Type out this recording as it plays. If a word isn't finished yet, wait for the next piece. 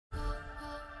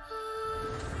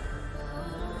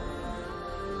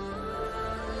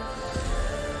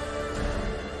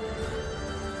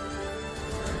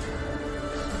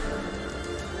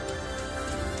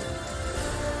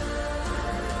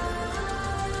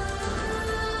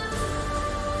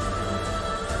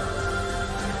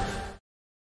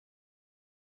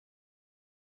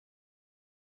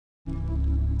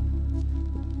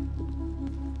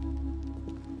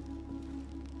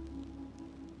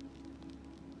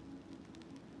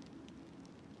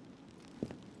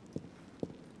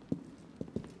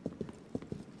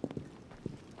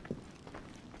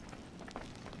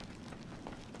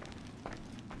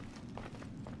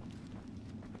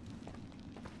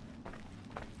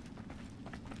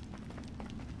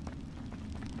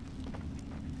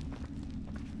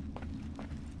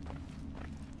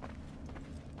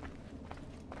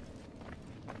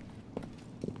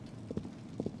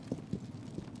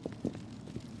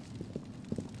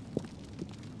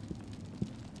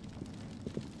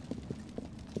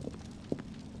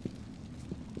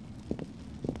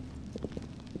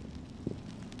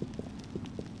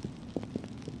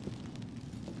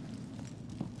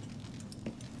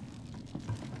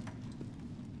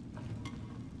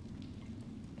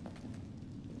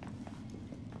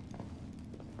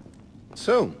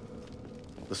So,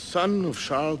 the son of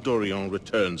Charles Dorion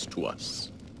returns to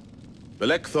us.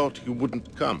 Belek thought you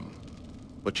wouldn't come.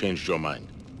 What changed your mind?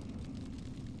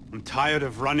 I'm tired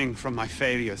of running from my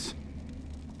failures.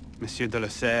 Monsieur de la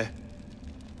Serre,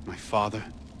 my father.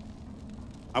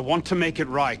 I want to make it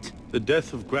right. The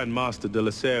death of Grand Master de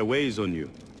la Serre weighs on you.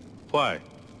 Why?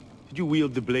 Did you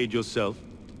wield the blade yourself?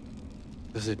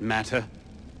 Does it matter?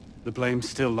 The blame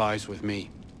still lies with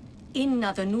me.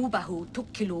 إن ذنوبه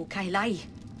تكل كيلاي.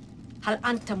 هل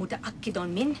أنت متأكد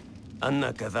من؟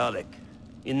 أنا كذلك.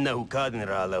 إنه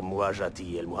قادر على مواجهة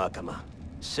المحاكمة.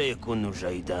 سيكون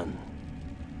جيدا.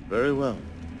 Very well.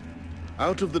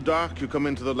 Out of the dark you come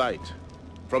into the light.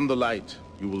 From the light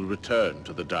you will return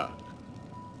to the dark.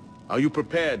 Are you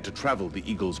prepared to travel the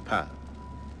Eagle's path?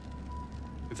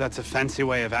 If that's a fancy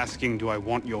way of asking, do I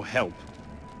want your help?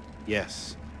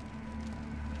 Yes.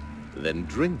 Then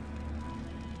drink.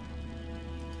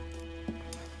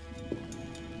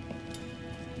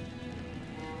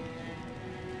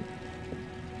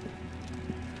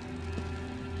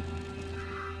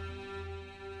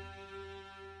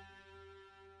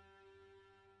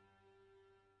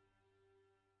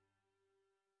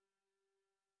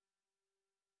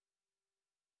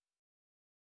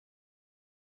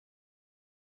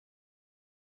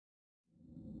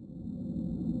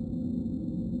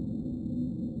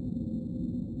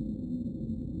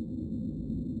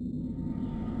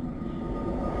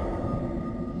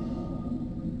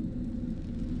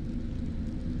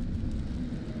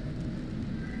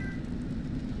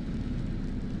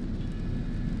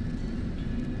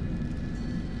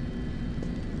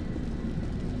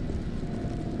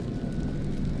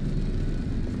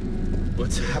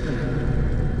 What's happening?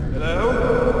 Hello?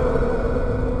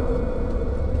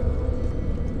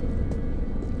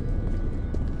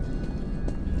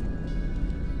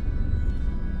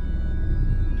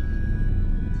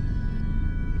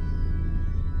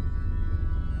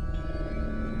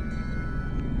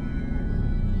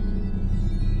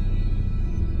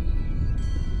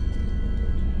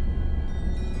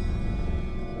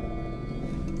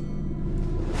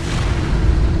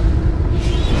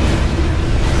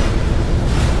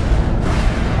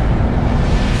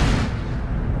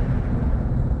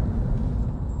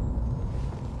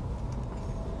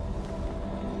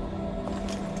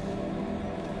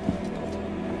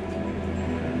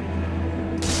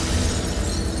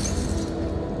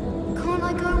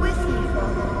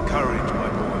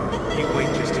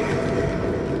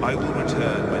 I will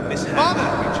return when Miss Hannah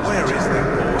reaches. Where is that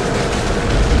boy?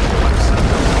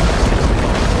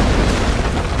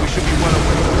 We should be well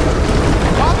away.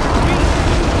 Father,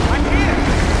 I'm here!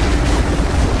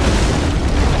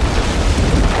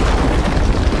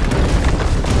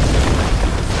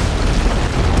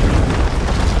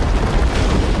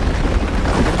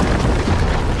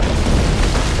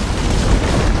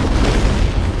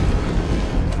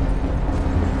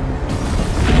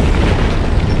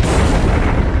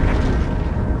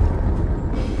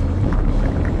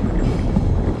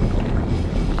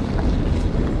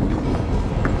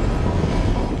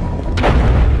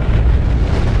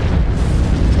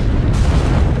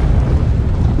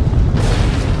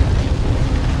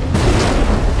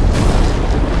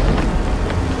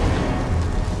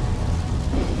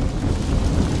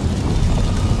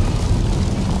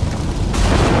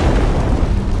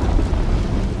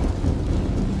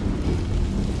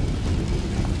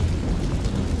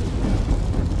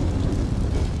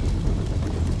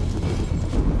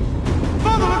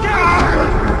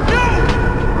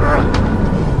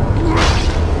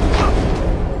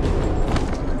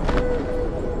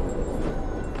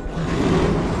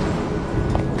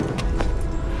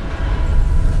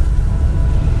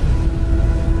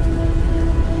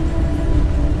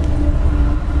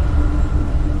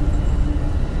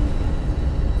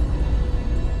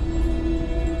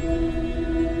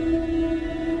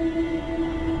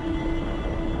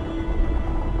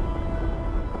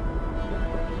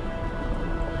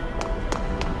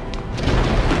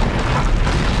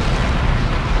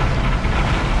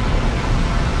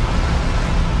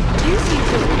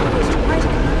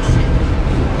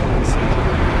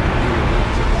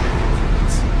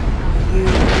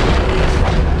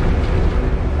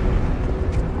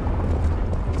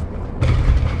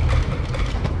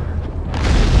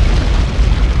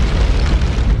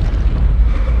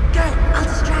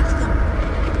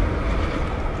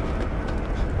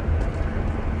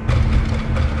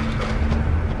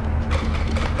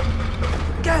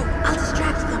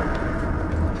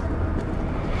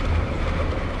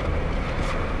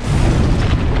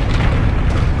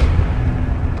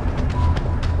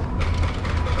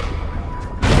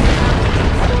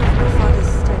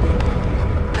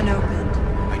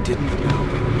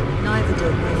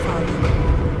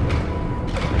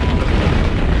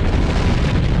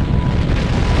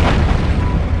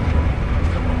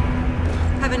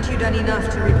 done enough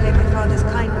to repay my father's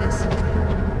kindness.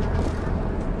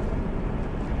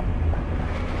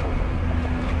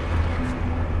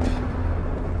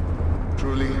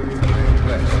 Truly,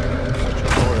 blessed. Such a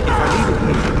royal... If I leave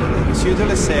it here, Monsieur de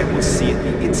Lesseire will see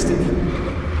it instantly.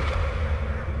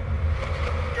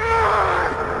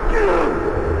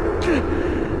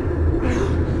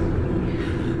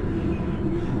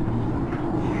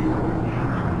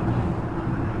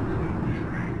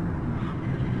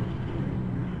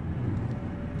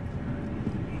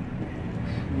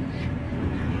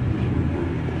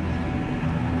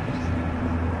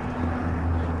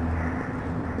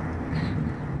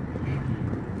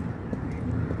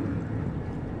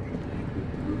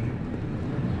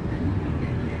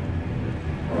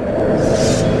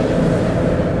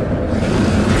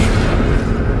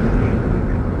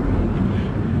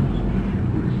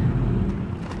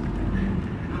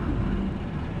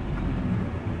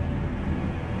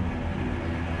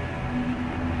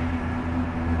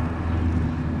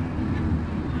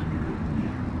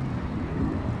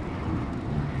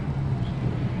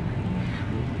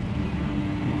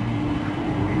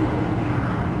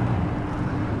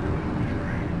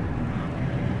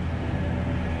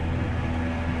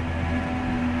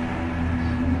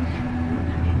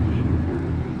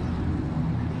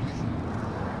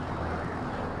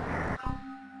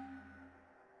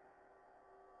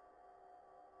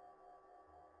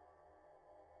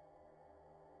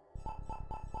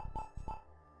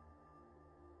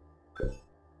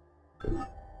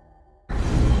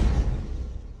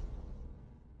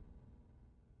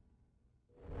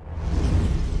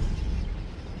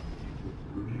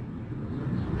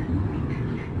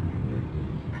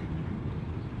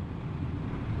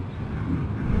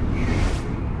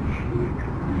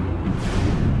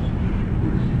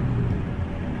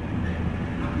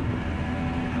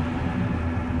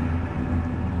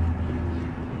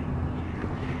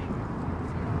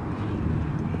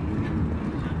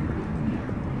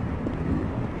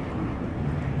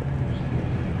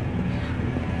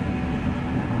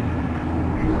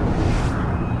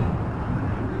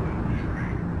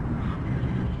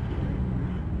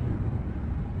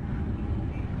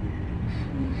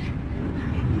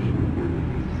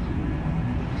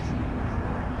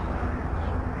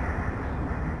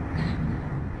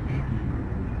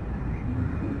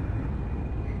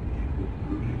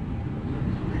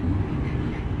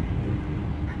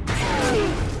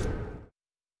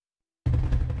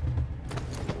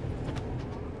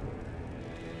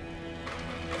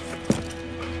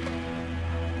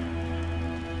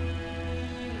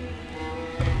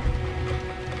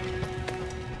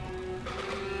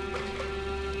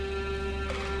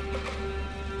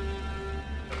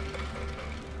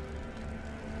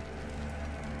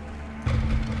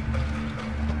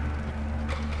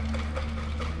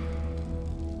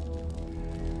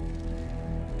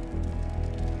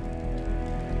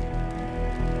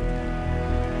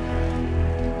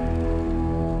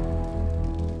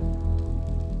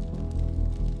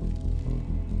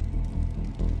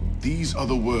 These are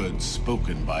the words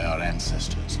spoken by our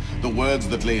ancestors, the words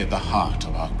that lay at the heart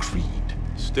of our creed.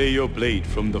 Stay your blade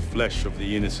from the flesh of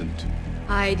the innocent.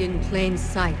 Hide in plain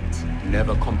sight.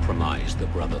 Never compromise the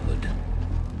Brotherhood.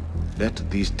 Let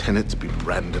these tenets be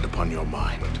branded upon your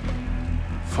mind.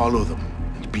 Follow them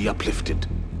and be uplifted.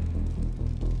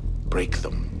 Break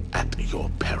them at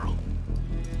your peril.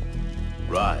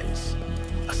 Rise,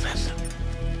 assassin.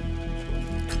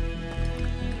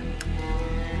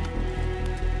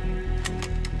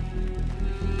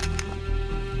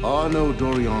 Arnaud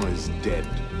Dorian is dead.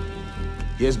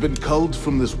 He has been culled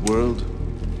from this world,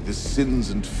 his sins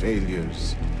and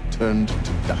failures turned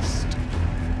to dust.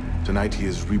 Tonight he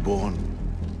is reborn,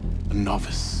 a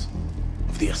novice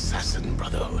of the Assassin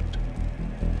Brotherhood.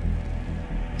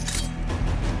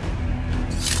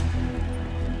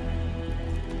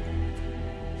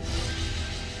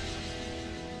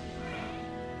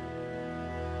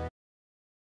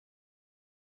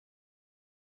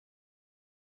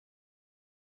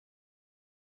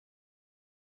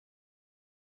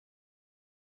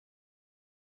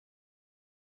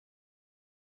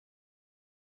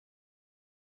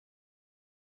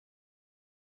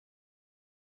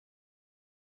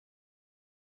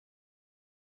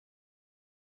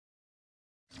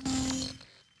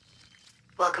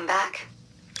 Welcome back.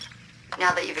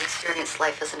 Now that you've experienced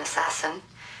life as an assassin,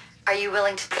 are you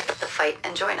willing to pick up the fight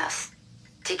and join us?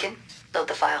 Deacon, load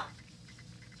the file.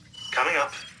 Coming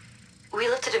up. We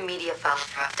lifted a media file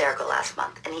from Abstergo last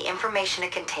month, and the information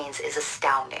it contains is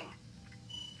astounding.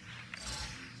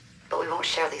 But we won't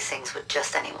share these things with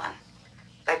just anyone.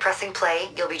 By pressing play,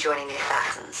 you'll be joining the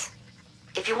assassins.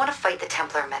 If you want to fight the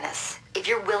Templar menace, if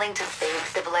you're willing to save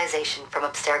civilization from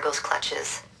Abstergo's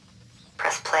clutches,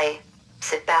 press play,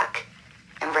 sit back,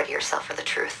 and ready yourself for the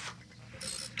truth.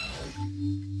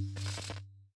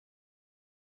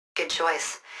 Good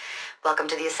choice. Welcome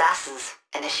to the Assassins,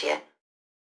 Initiate.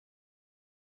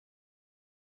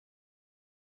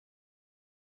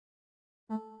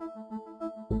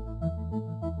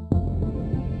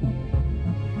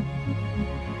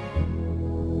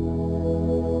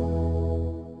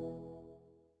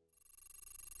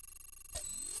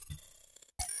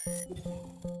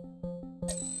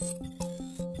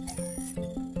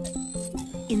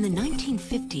 In the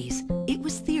 1950s, it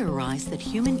was theorized that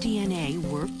human DNA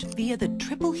worked via the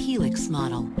triple helix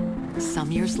model.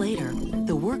 Some years later,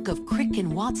 the work of Crick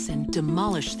and Watson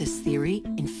demolished this theory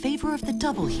in favor of the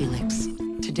double helix.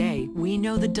 Today, we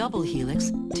know the double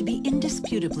helix to be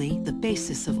indisputably the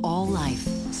basis of all life.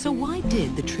 So why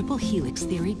did the triple helix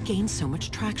theory gain so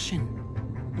much traction?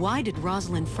 Why did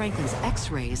Rosalind Franklin's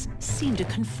X-rays seem to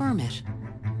confirm it?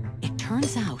 It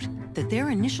turns out that their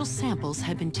initial samples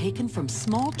had been taken from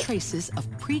small traces of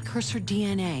precursor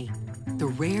DNA, the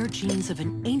rare genes of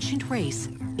an ancient race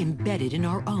embedded in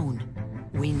our own.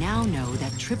 We now know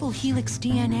that triple helix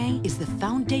DNA is the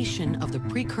foundation of the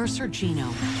precursor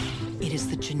genome. It is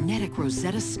the genetic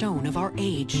Rosetta Stone of our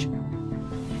age.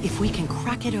 If we can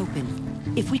crack it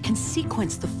open, if we can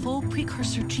sequence the full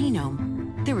precursor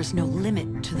genome, there is no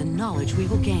limit to the knowledge we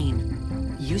will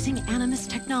gain. Using Animus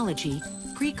technology,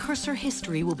 precursor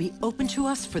history will be open to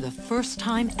us for the first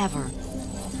time ever.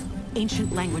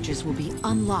 Ancient languages will be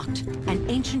unlocked, and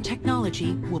ancient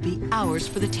technology will be ours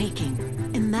for the taking.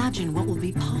 Imagine what will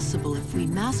be possible if we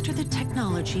master the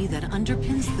technology that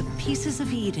underpins the pieces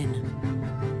of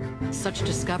Eden. Such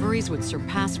discoveries would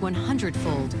surpass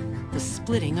 100-fold the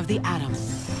splitting of the atom.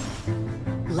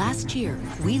 Last year,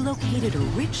 we located a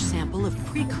rich sample of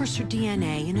precursor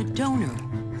DNA in a donor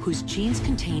whose genes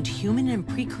contained human and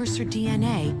precursor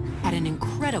DNA at an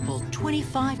incredible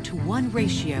 25-to-1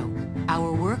 ratio.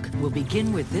 Our work will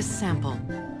begin with this sample.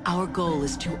 Our goal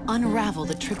is to unravel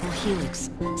the triple helix,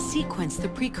 sequence the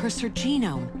precursor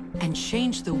genome, and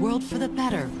change the world for the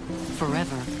better,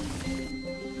 forever.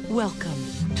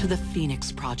 Welcome to the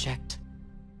Phoenix Project.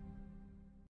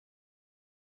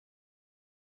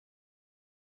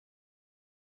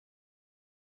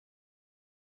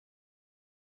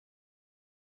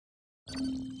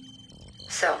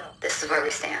 So, this is where we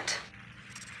stand.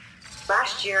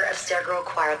 Last year, Abstergo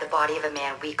acquired the body of a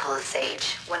man we call a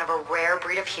Sage, one of a rare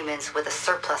breed of humans with a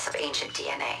surplus of ancient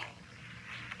DNA.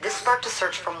 This sparked a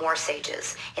search for more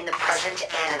Sages, in the present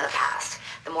and in the past.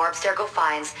 The more Abstergo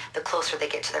finds, the closer they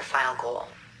get to their final goal.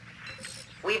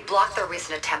 We've blocked their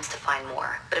recent attempts to find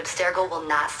more, but Abstergo will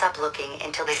not stop looking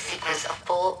until they sequence a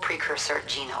full precursor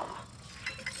genome.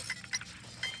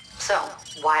 So,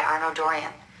 why Arnaud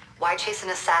Dorian? Why chase an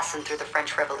assassin through the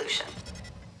French Revolution?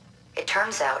 It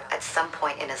turns out, at some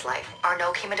point in his life,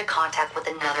 Arnaud came into contact with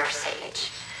another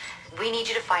Sage. We need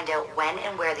you to find out when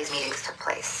and where these meetings took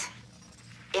place.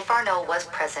 If Arnaud was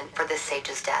present for this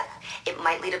Sage's death, it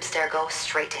might lead Abstergo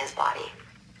straight to his body.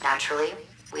 Naturally,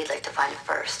 we'd like to find it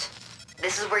first.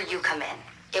 This is where you come in.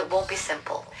 It won't be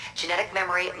simple. Genetic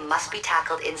memory must be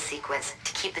tackled in sequence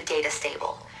to keep the data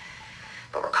stable.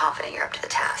 But we're confident you're up to the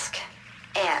task.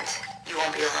 And you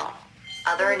won't be alone.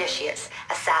 Other initiates,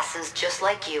 assassins just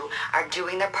like you, are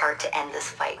doing their part to end this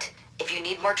fight. If you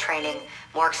need more training,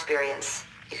 more experience,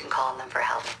 you can call on them for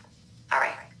help. All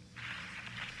right.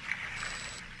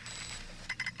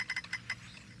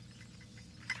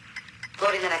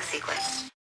 Loading the next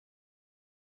sequence.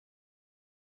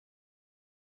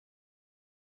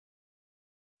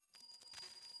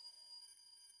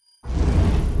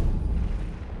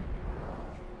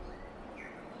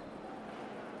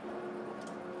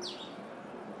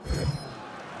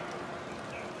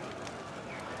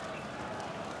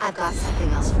 I've got something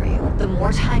else for you. The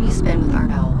more time you spend with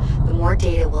Arnaud, the more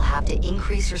data we'll have to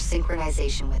increase your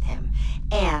synchronization with him,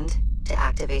 and to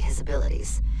activate his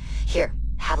abilities. Here,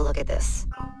 have a look at this.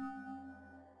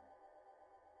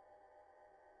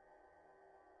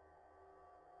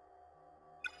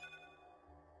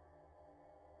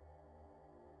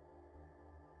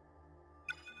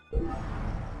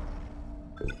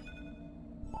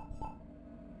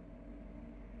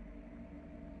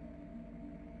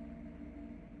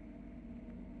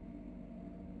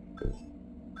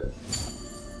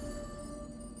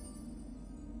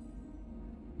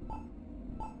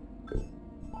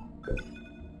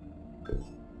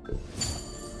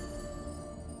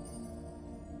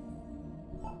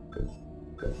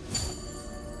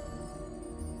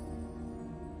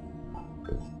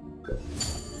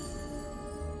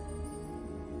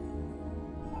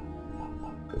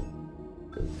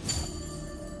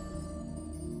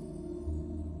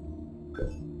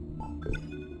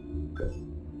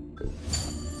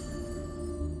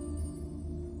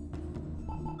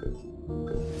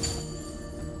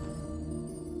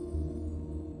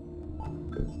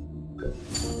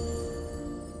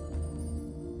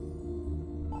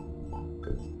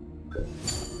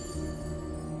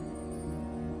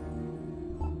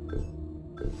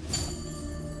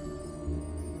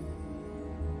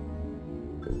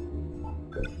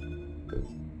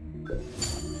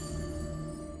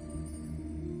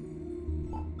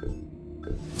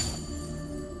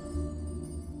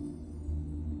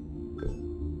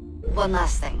 One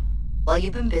last thing. While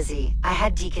you've been busy, I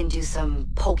had Deacon do some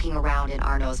poking around in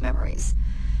Arno's memories.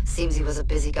 Seems he was a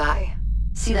busy guy.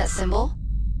 See that symbol?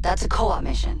 That's a co-op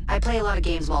mission. I play a lot of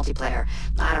games multiplayer.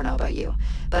 I don't know about you,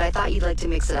 but I thought you'd like to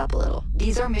mix it up a little.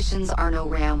 These are missions Arno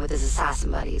ran with his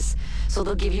assassin buddies, so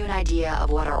they'll give you an idea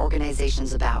of what our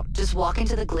organization's about. Just walk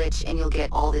into the glitch and you'll get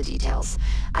all the details.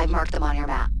 I've marked them on your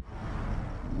map.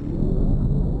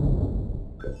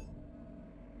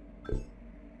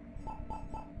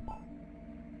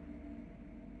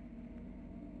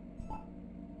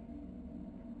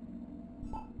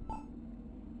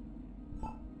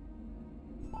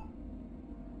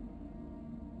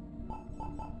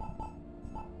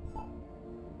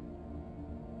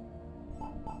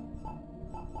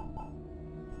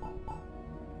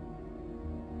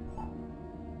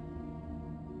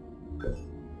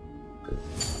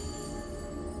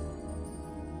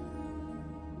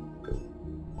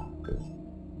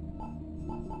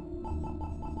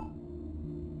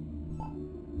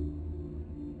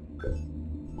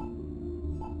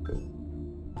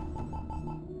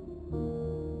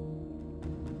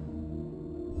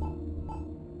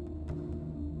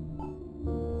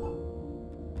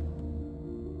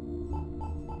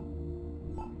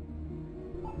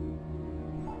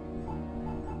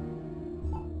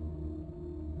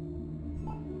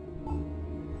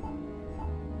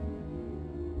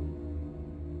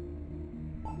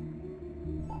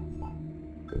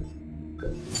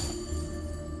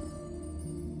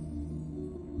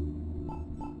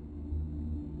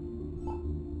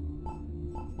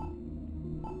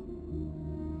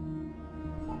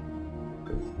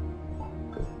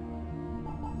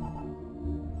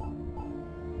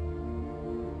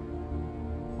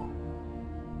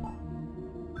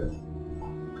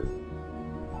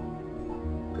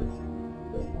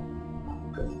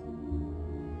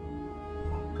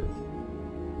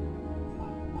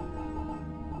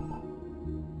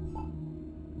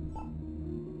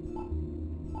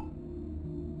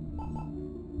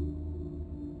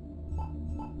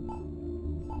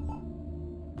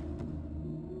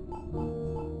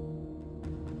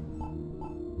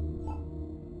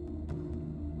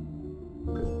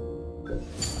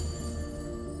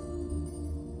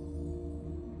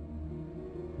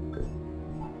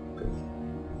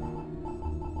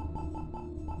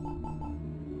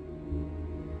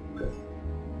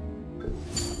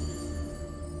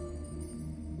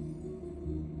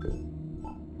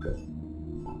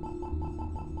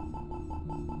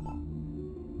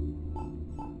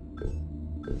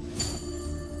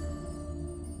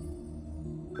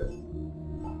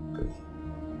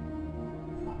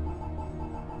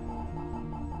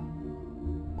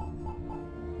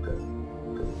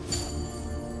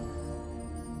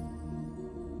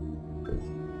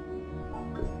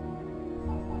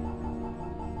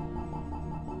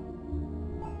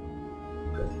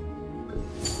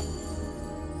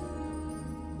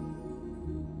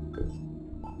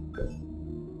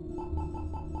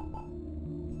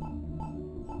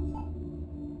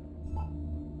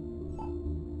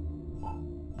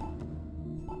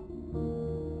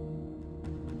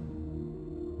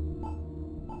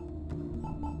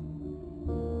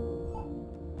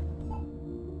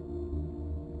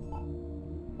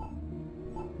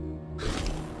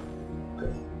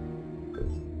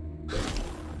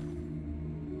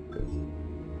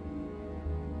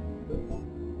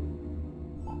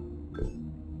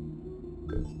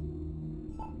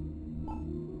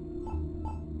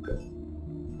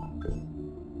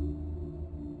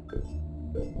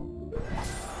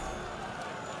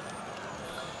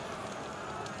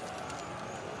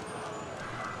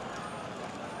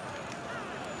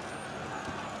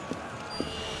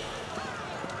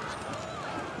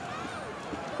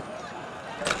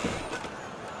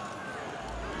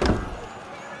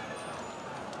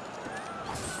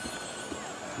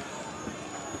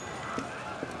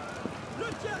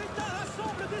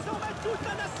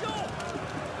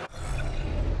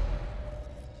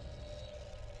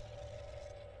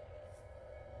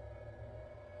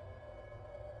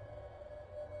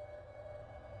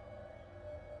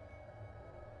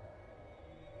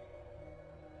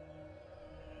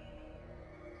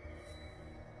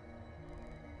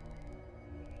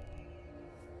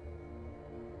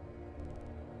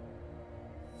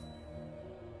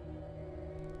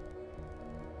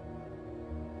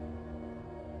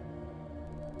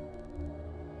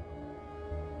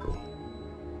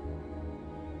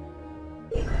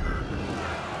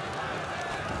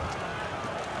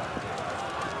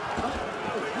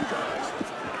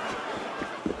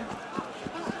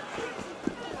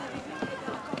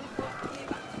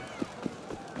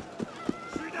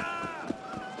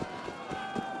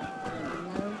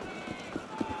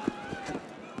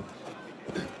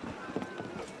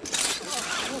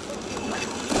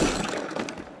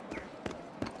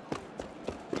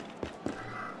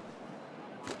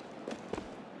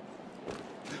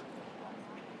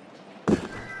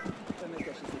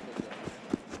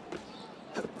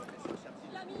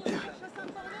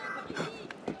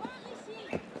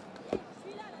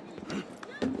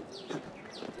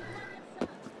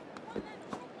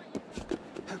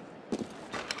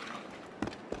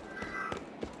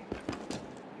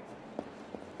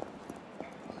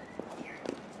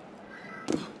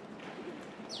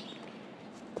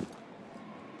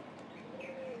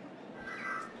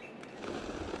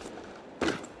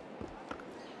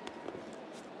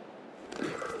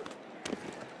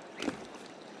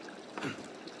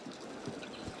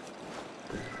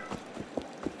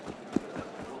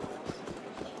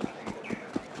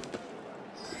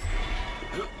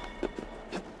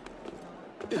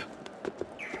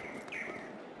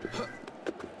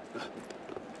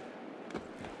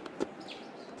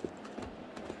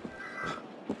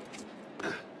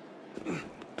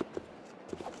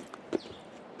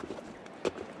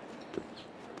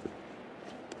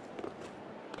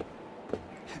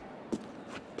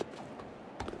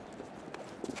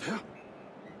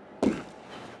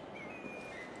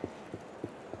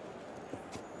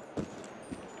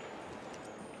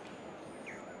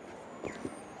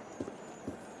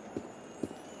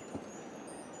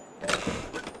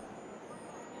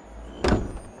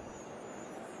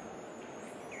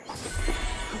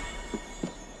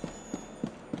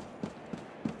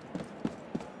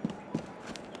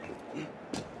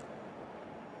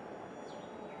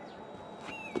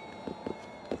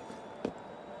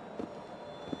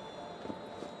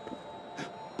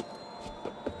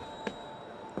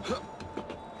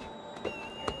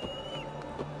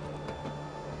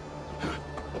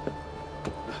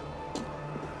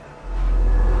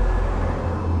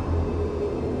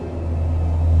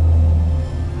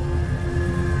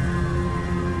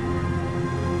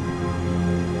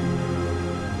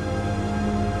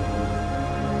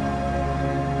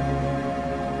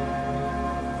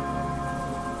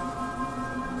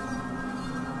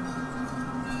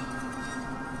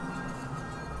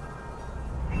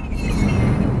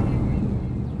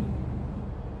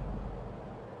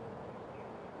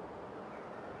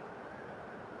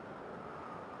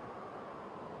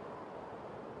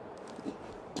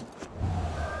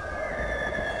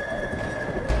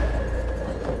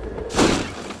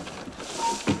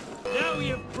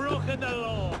 broken the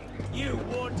law. You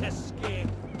won't escape.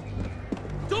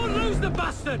 Don't lose the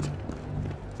bastard!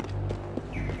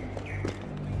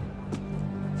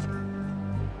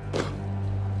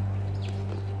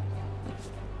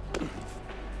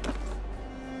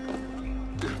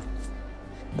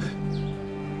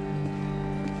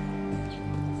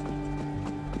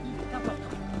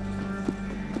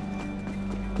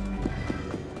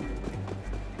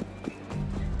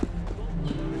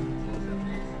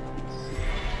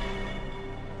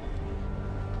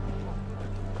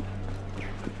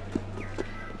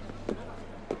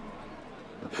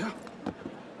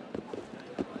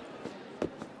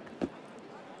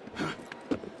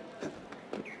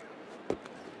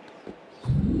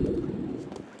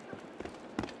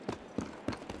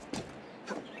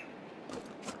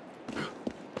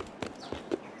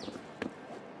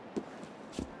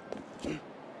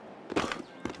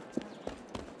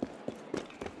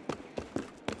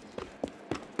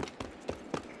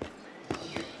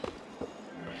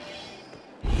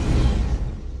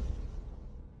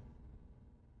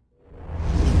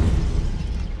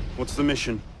 What's the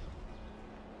mission?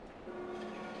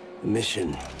 The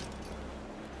mission?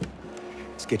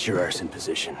 Let's get your arse in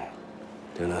position.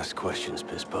 Don't ask questions,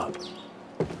 piss pop.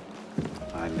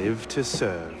 I live to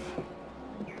serve.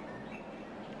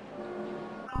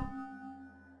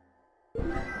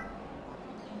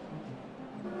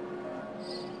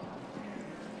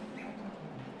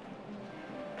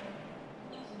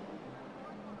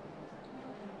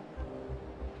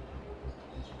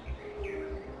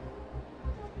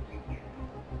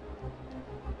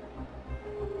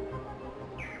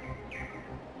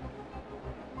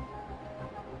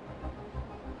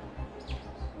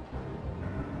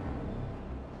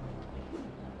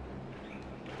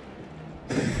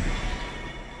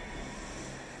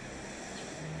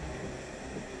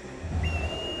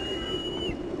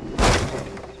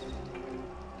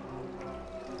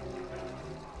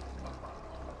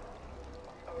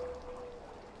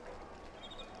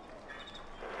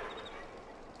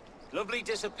 Lovely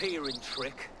disappearing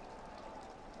trick.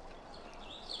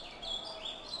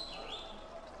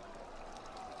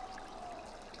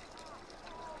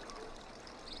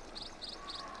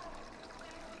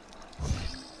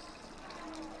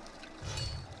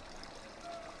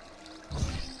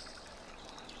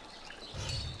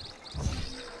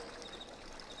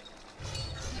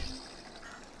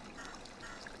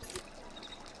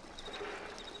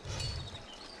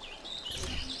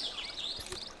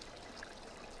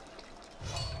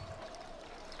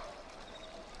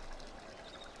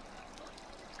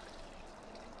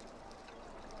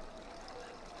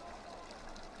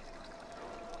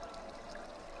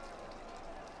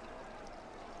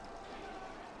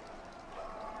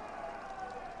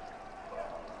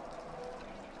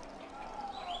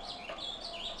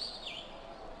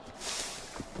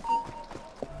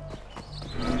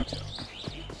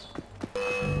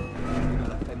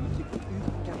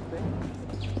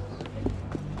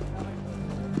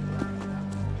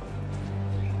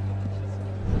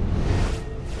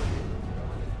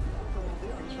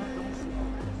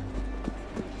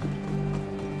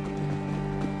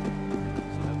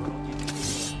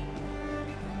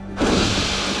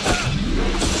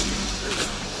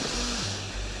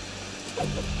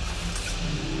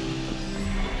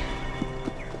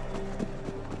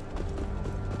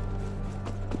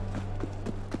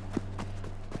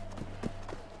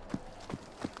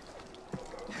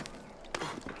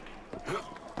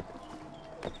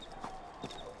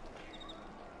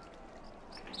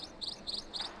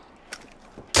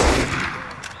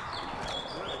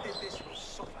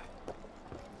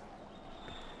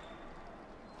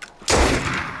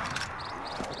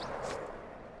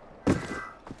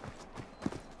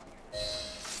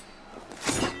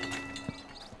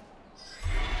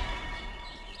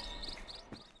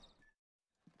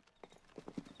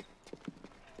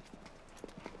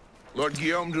 Lord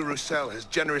Guillaume de Roussel has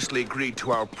generously agreed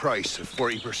to our price of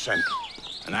 40%.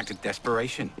 An act of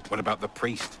desperation. What about the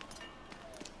priest?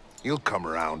 He'll come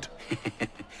around.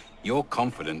 Your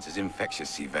confidence is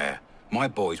infectious, Sivert. My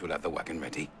boys will have the wagon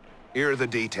ready. Here are the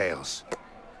details.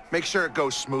 Make sure it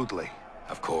goes smoothly.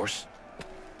 Of course.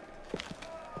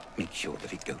 Make sure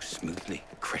that it goes smoothly,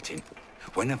 cretin.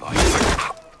 When have I...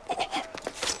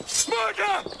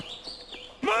 Murder!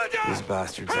 Murder! These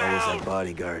bastards always have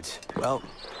bodyguards. Well...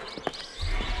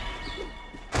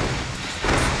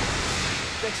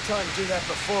 Next time, do that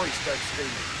before he starts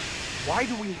screaming. Why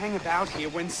do we hang about here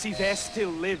when Sivert still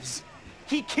lives?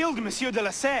 He killed Monsieur de la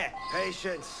Serre!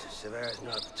 Patience. Sever's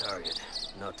not the target.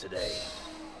 Not today.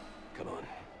 Come on.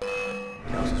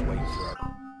 House is waiting for our...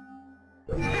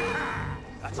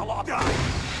 That's a lot. You're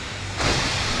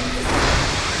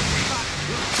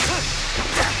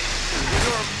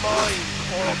mine,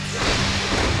 corpse.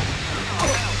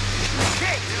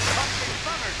 Okay, you're fucking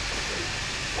covered.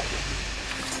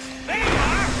 There you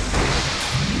are!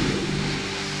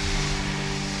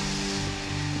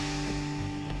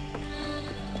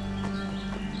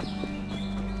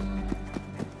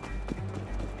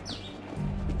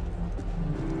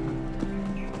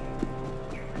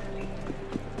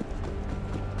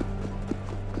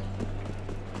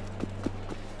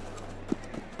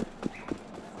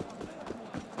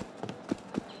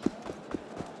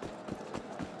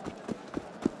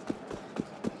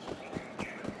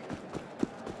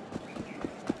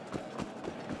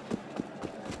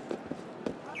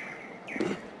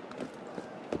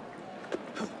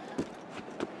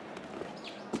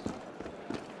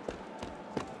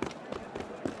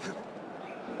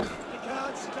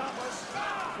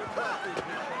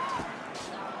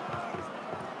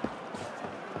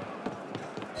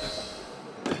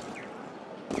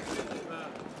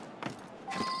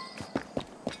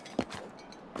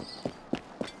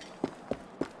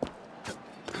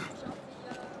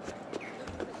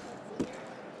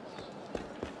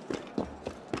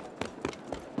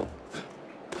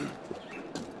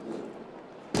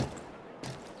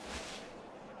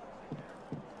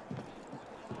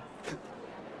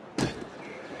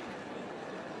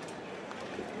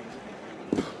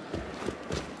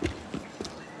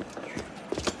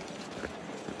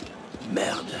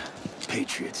 Merde.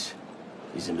 Patriots.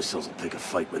 These imbeciles will pick a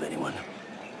fight with anyone.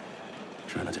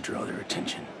 Try not to draw their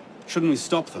attention. Shouldn't we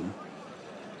stop them?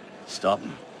 Stop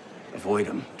them. Avoid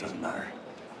them. Doesn't matter.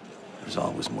 There's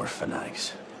always more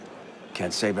fanatics.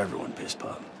 Can't save everyone, piss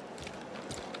pop.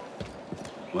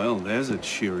 Well, there's a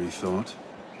cheery thought.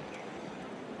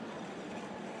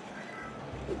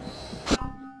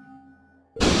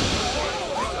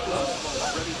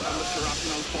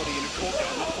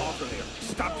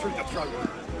 Stab through the throat.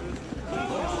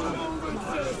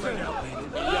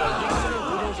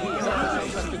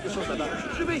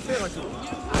 Je vais y faire un tour.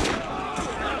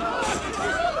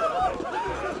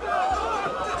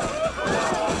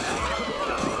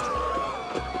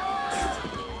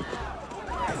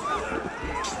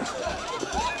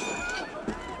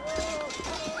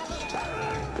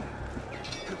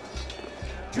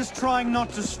 Just trying not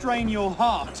to strain your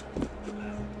heart.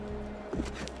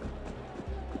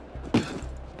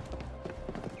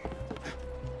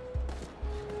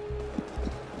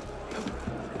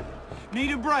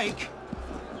 Need a break?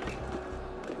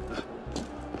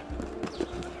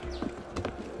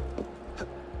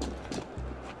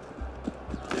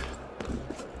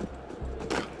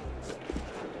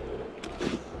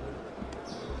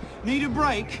 Need a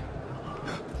break?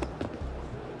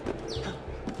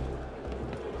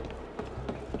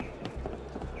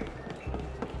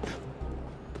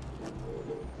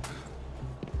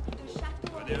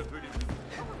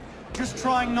 Just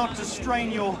trying not to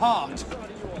strain your heart.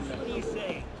 What do you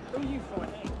say? Who are you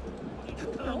fighting?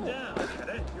 Calm down,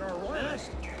 Cadet. You're a royalist.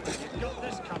 You've got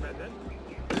this coming, then.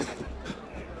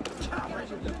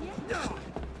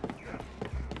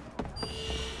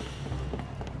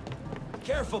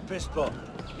 Careful, Pistol.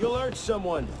 You'll hurt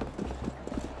someone.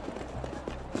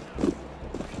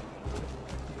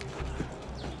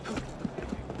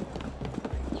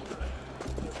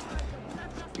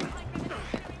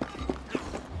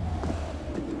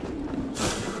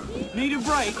 Need a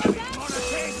break?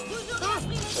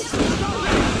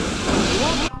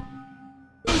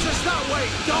 Who's us that way,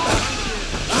 dog?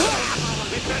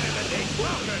 It's better than this.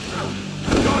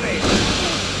 Got it!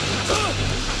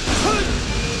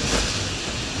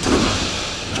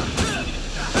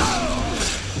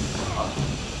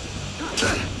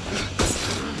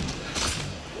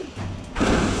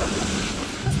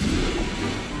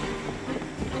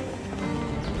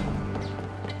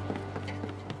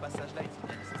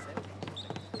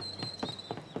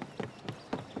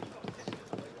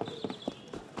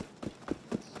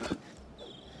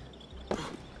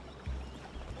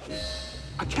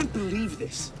 believe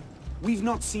this? We've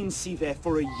not seen Siver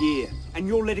for a year, and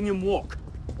you're letting him walk.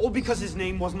 All because his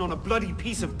name wasn't on a bloody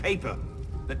piece of paper.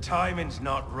 The timing's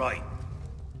not right.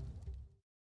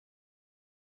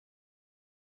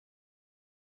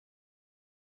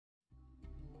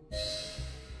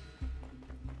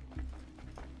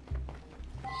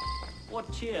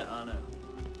 What cheer, Arno?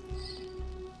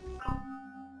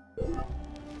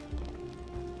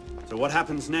 So what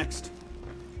happens next?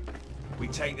 We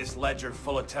take this ledger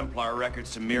full of Templar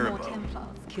records to Mirabeau. Templars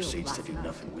Proceeds to do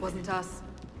nothing with Wasn't us.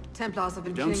 Templars have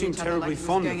been Don't killing seem each other terribly like it was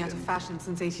fond of going out of him. fashion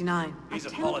since '89. He's a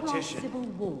Templar politician. civil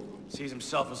war. Sees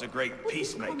himself as a great Wouldn't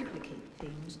peacemaker. complicate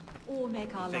things or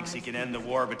make our Thinks he lives can end the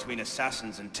war between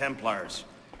assassins and Templars,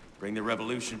 bring the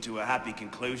revolution to a happy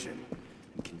conclusion,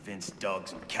 and convince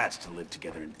dogs and cats to live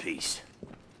together in peace.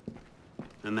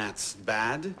 And that's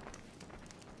bad?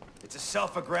 It's a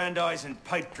self-aggrandizing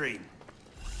pipe dream.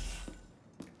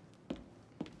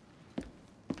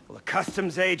 Well, the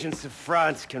customs agents of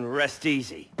France can rest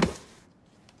easy.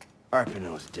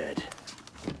 Arpinot's dead.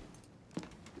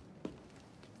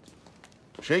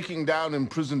 Shaking down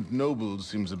imprisoned nobles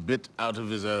seems a bit out of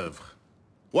his oeuvre.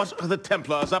 What are the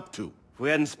Templars up to? If we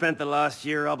hadn't spent the last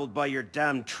year hobbled by your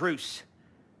damn truce,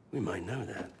 we might know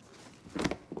that.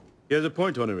 He has a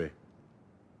point, Honoré.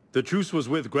 The truce was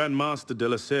with Grand Master de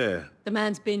la Serre. The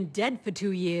man's been dead for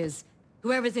 2 years.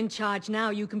 Whoever's in charge now,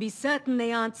 you can be certain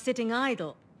they aren't sitting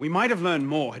idle. We might have learned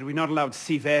more had we not allowed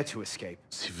Siver to escape.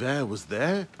 Siver was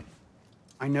there?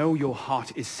 I know your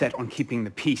heart is set on keeping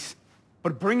the peace,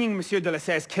 but bringing Monsieur de la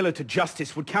Serre's killer to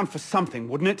justice would count for something,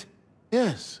 wouldn't it?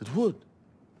 Yes, it would.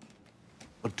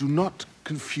 But do not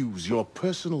confuse your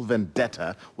personal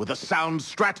vendetta with a sound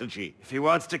strategy. If he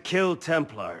wants to kill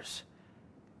Templars,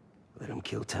 let him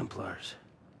kill Templars.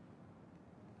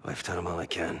 I've done him all I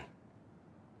can.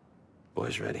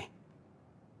 Boys ready?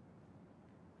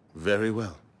 Very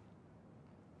well.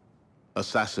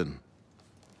 Assassin.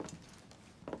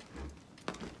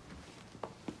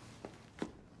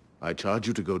 I charge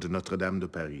you to go to Notre-Dame de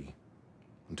Paris,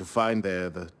 and to find there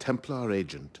the Templar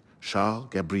agent, Charles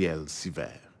Gabriel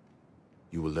Siver.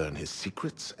 You will learn his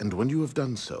secrets, and when you have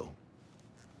done so,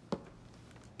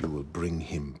 you will bring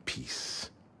him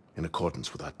peace, in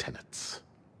accordance with our tenets.